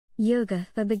Yoga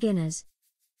for beginners.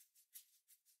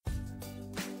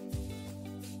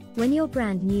 When you're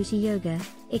brand new to yoga,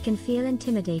 it can feel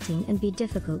intimidating and be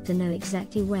difficult to know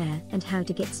exactly where and how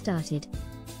to get started.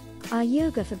 Our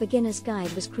Yoga for Beginners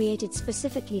guide was created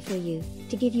specifically for you,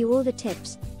 to give you all the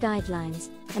tips, guidelines,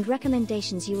 and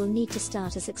recommendations you will need to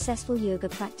start a successful yoga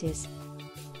practice.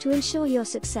 To ensure your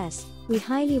success, we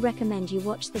highly recommend you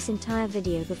watch this entire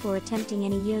video before attempting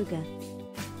any yoga.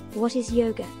 What is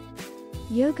yoga?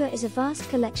 Yoga is a vast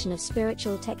collection of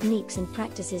spiritual techniques and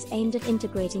practices aimed at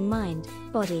integrating mind,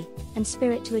 body, and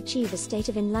spirit to achieve a state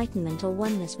of enlightenment or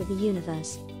oneness with the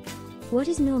universe. What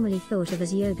is normally thought of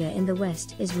as yoga in the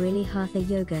West is really Hatha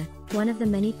Yoga, one of the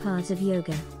many paths of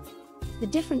yoga. The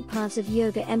different paths of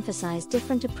yoga emphasize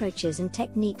different approaches and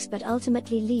techniques but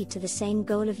ultimately lead to the same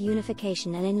goal of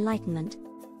unification and enlightenment.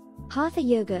 Hatha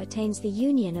Yoga attains the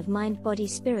union of mind, body,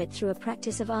 spirit through a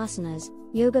practice of asanas,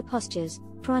 yoga postures,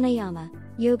 pranayama,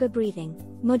 yoga breathing,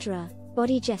 mudra,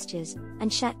 body gestures, and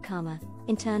shatkarma,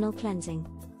 internal cleansing.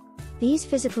 These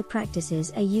physical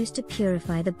practices are used to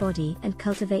purify the body and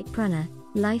cultivate prana,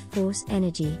 life force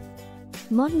energy.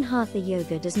 Modern Hatha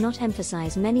Yoga does not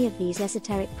emphasize many of these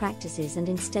esoteric practices and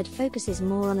instead focuses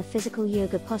more on the physical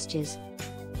yoga postures.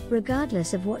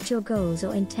 Regardless of what your goals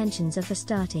or intentions are for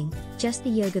starting, just the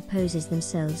yoga poses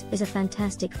themselves is a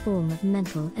fantastic form of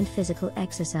mental and physical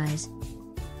exercise.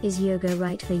 Is yoga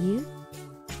right for you?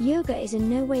 Yoga is in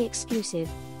no way exclusive.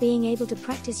 Being able to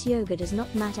practice yoga does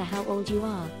not matter how old you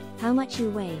are, how much you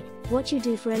weigh, what you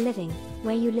do for a living,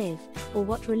 where you live, or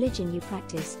what religion you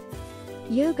practice.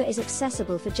 Yoga is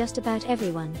accessible for just about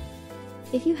everyone.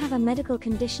 If you have a medical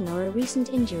condition or a recent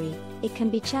injury, it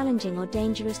can be challenging or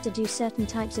dangerous to do certain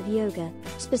types of yoga,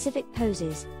 specific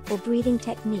poses, or breathing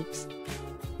techniques.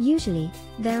 Usually,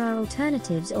 there are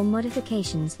alternatives or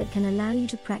modifications that can allow you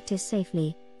to practice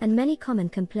safely, and many common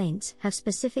complaints have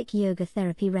specific yoga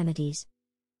therapy remedies.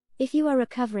 If you are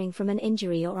recovering from an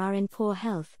injury or are in poor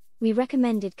health, we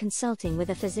recommended consulting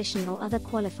with a physician or other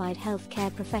qualified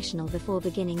healthcare professional before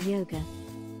beginning yoga.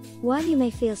 While you may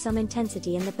feel some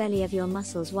intensity in the belly of your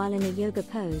muscles while in a yoga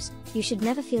pose, you should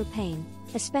never feel pain,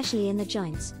 especially in the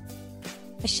joints.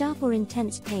 A sharp or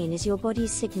intense pain is your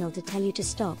body's signal to tell you to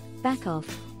stop, back off,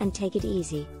 and take it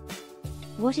easy.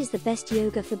 What is the best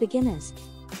yoga for beginners?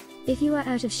 If you are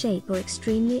out of shape or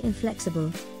extremely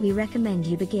inflexible, we recommend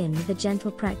you begin with a gentle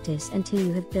practice until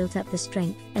you have built up the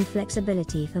strength and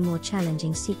flexibility for more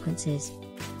challenging sequences.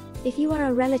 If you are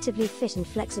a relatively fit and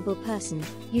flexible person,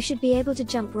 you should be able to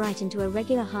jump right into a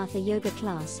regular Hatha Yoga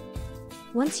class.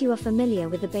 Once you are familiar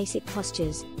with the basic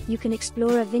postures, you can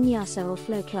explore a Vinyasa or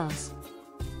flow class.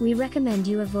 We recommend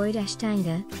you avoid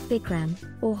Ashtanga, Bikram,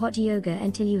 or Hot Yoga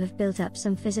until you have built up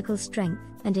some physical strength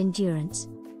and endurance.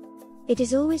 It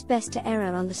is always best to err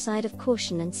on the side of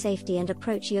caution and safety and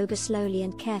approach yoga slowly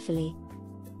and carefully.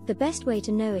 The best way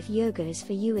to know if yoga is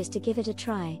for you is to give it a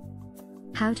try.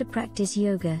 How to practice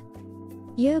yoga?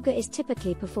 Yoga is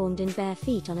typically performed in bare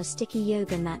feet on a sticky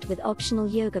yoga mat with optional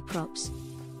yoga props.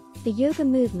 The yoga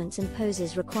movements and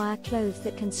poses require clothes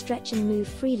that can stretch and move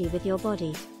freely with your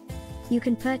body. You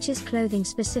can purchase clothing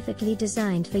specifically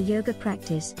designed for yoga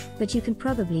practice, but you can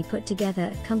probably put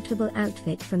together a comfortable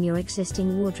outfit from your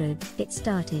existing wardrobe to get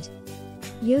started.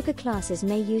 Yoga classes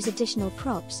may use additional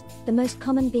props, the most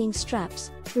common being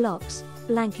straps, blocks,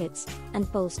 blankets,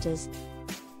 and bolsters.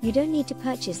 You don't need to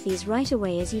purchase these right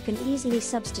away as you can easily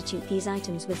substitute these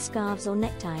items with scarves or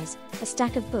neckties, a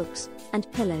stack of books,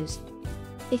 and pillows.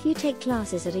 If you take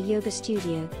classes at a yoga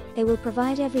studio, they will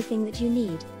provide everything that you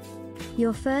need.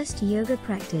 Your first yoga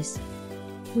practice.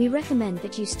 We recommend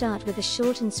that you start with a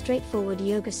short and straightforward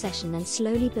yoga session and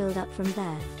slowly build up from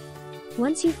there.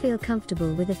 Once you feel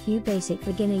comfortable with a few basic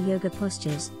beginner yoga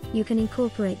postures, you can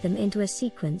incorporate them into a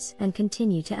sequence and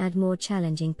continue to add more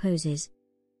challenging poses.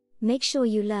 Make sure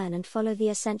you learn and follow the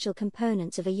essential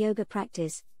components of a yoga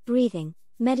practice: breathing,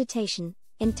 meditation,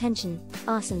 intention,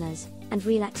 asanas, and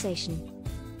relaxation.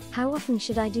 How often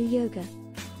should I do yoga?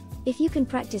 If you can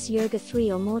practice yoga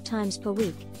 3 or more times per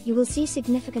week, you will see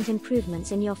significant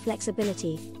improvements in your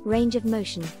flexibility, range of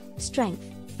motion, strength,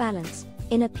 balance,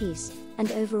 inner peace,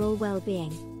 and overall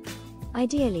well-being.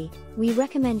 Ideally, we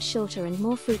recommend shorter and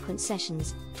more frequent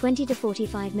sessions, 20 to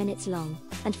 45 minutes long,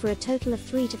 and for a total of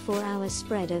 3 to 4 hours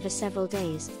spread over several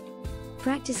days.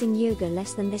 Practicing yoga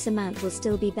less than this amount will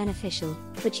still be beneficial,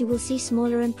 but you will see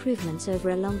smaller improvements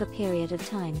over a longer period of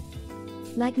time.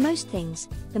 Like most things,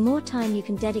 the more time you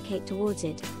can dedicate towards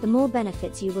it, the more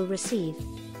benefits you will receive.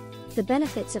 The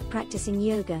benefits of practicing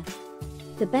yoga.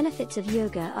 The benefits of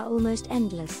yoga are almost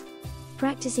endless.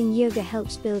 Practicing yoga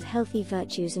helps build healthy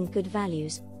virtues and good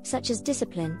values, such as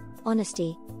discipline,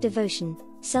 honesty, devotion,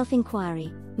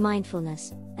 self-inquiry,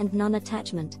 mindfulness, and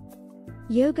non-attachment.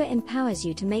 Yoga empowers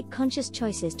you to make conscious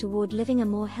choices toward living a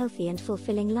more healthy and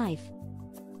fulfilling life.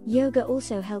 Yoga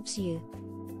also helps you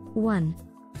 1.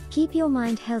 Keep your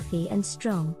mind healthy and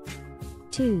strong.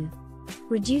 2.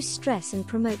 Reduce stress and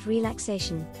promote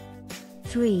relaxation.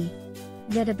 3.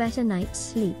 Get a better night's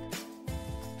sleep.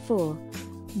 4.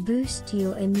 Boost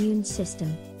your immune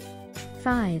system.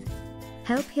 5.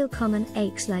 Help heal common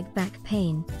aches like back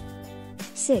pain.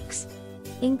 6.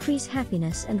 Increase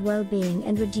happiness and well-being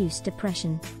and reduce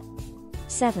depression.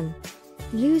 7.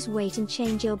 Lose weight and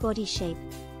change your body shape.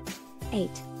 8.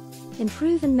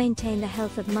 Improve and maintain the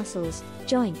health of muscles,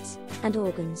 joints, and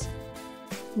organs.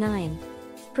 9.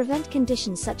 Prevent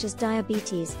conditions such as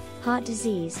diabetes, heart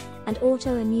disease, and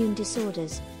autoimmune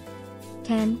disorders.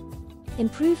 10.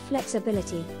 Improve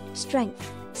flexibility,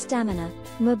 strength, stamina,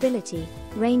 mobility,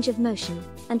 range of motion,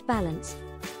 and balance.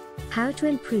 How to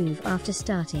improve after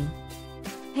starting.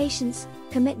 Patience,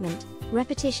 commitment,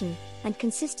 repetition, and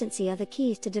consistency are the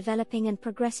keys to developing and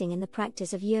progressing in the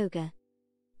practice of yoga.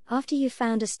 After you've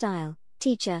found a style,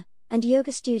 teacher, and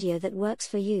yoga studio that works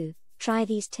for you, try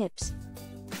these tips.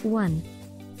 1.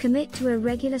 Commit to a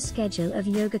regular schedule of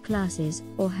yoga classes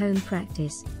or home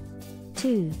practice.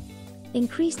 2.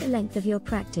 Increase the length of your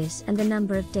practice and the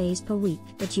number of days per week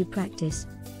that you practice.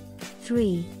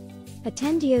 3.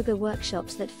 Attend yoga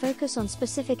workshops that focus on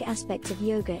specific aspects of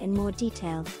yoga in more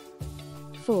detail.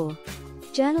 4.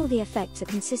 Journal the effects a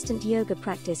consistent yoga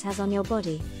practice has on your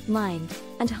body, mind,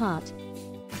 and heart.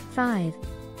 5.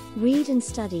 Read and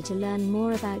study to learn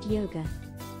more about yoga.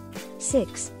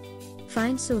 6.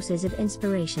 Find sources of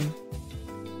inspiration.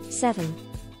 7.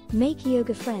 Make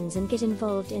yoga friends and get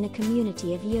involved in a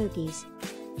community of yogis.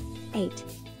 8.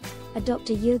 Adopt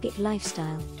a yogic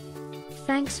lifestyle.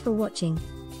 Thanks for watching.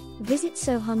 Visit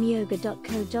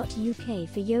sohamyoga.co.uk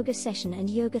for yoga session and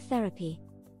yoga therapy.